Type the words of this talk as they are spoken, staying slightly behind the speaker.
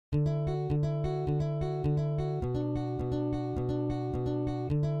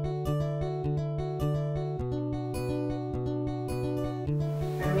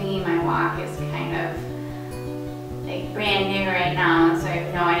walk is kind of like brand new right now, and so I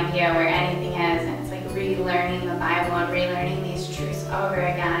have no idea where anything is, and it's like relearning the Bible and relearning these truths over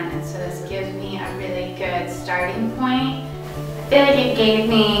again, and so this gives me a really good starting point. I feel like it gave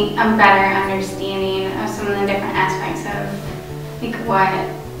me a better understanding of some of the different aspects of like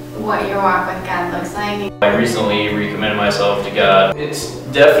what your walk with God looks like. I recently recommitted myself to God. It's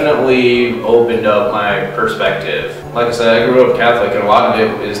definitely opened up my perspective. Like I said, I grew up Catholic, and a lot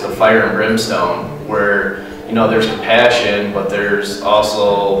of it is the fire and brimstone, where, you know, there's compassion, but there's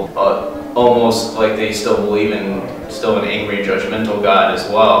also almost like they still believe in an angry, judgmental God as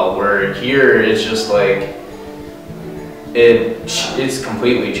well, where here it's just like, it's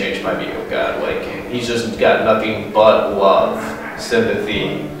completely changed my view of God. Like, he's just got nothing but love,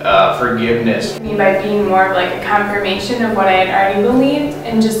 sympathy, forgiveness. By being more of like a confirmation of what I had already believed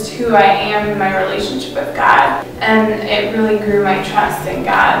and just who I am in my relationship with God. And it really grew my trust in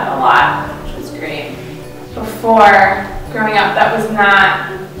God a lot, which was great. Before, growing up, that was not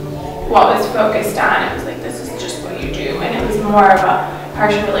what was focused on. It was like, this is just what you do. And it was more of a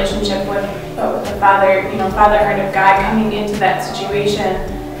harsh relationship with the Father, Father heart of God coming into that situation.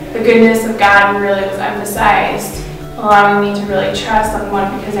 The goodness of God really was emphasized, allowing me to really trust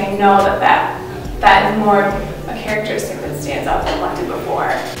someone, because I know that is more a characteristic that stands out than what did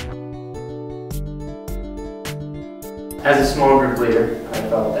before. As a small group leader, I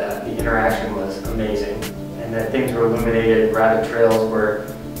felt that the interaction was amazing, and that things were illuminated, rabbit trails were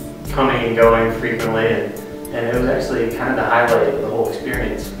coming and going frequently, and it was actually kind of the highlight of the whole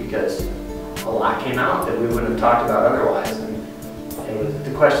experience, because a lot came out that we wouldn't have talked about otherwise, and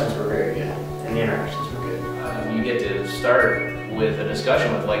the questions were very good, and the interactions were good. You get to start with a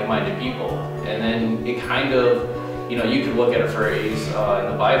discussion with like-minded people, and then it kind of, you could look at a phrase in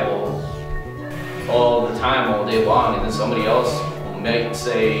the Bible all the time, all day long, and then somebody else might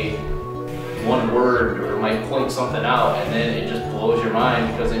say one word or might point something out, and then it just blows your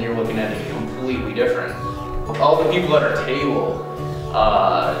mind, because then you're looking at it completely different. All the people at our table,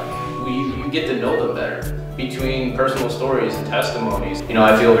 you get to know them better. Between personal stories and testimonies,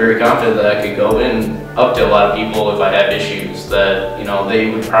 I feel very confident that I could go up to a lot of people if I have issues, that they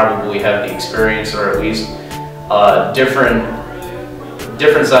would probably have the experience, or at least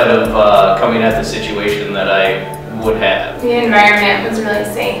different side of coming at the situation that I would have. The environment was really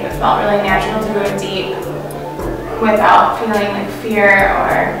safe. It felt really natural to go deep without feeling like fear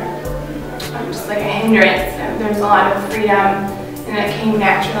or just like a hindrance. There was a lot of freedom, and it came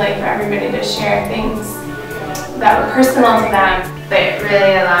naturally for everybody to share things that were personal to them. But it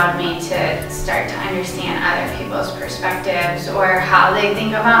really allowed me to start to understand other people's perspectives or how they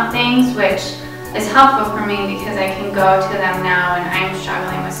think about things, which is helpful for me, because I can go to them now when I'm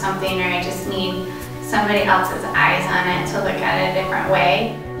struggling with something, or I just need somebody else's eyes on it to look at it a different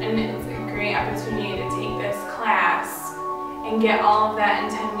way. And it's a great opportunity to take this class and get all of that in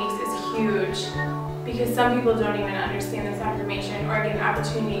 10 weeks is huge, because some people don't even understand this information or get an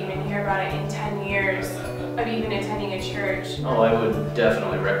opportunity to even hear about it in 10 years of even attending a church. Oh, I would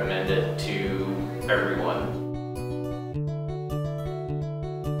definitely recommend it to everyone.